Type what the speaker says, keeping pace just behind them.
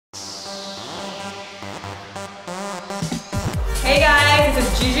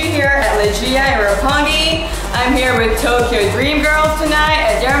Gigi here at LEG.A in Roppongi. I'm here with Tokyo Dream Girls tonight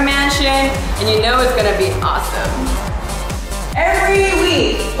at their mansion, and you know it's gonna be awesome. Every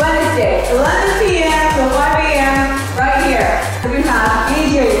week, Wednesday, 11 p.m. to 5 a.m. right here, we have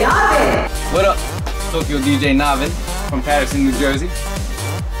DJ Navin. What up? Tokyo DJ Navin from Patterson, New Jersey.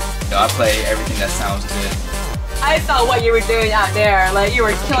 Yo, I play everything that sounds good. I saw what you were doing out there, like you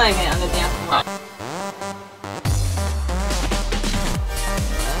were killing it on the dance floor.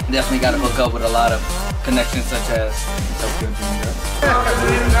 Definitely got to hook up with a lot of connections such as Tokyo Dream Girls.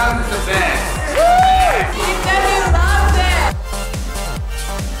 He said he loves it!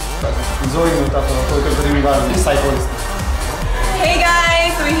 Hey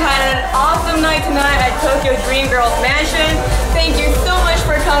guys, we had an awesome night tonight at Tokyo Dream Girls Mansion. Thank you so much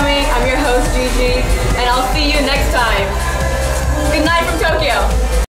for coming. I'm your host Gigi, and I'll see you next time. Good night from Tokyo.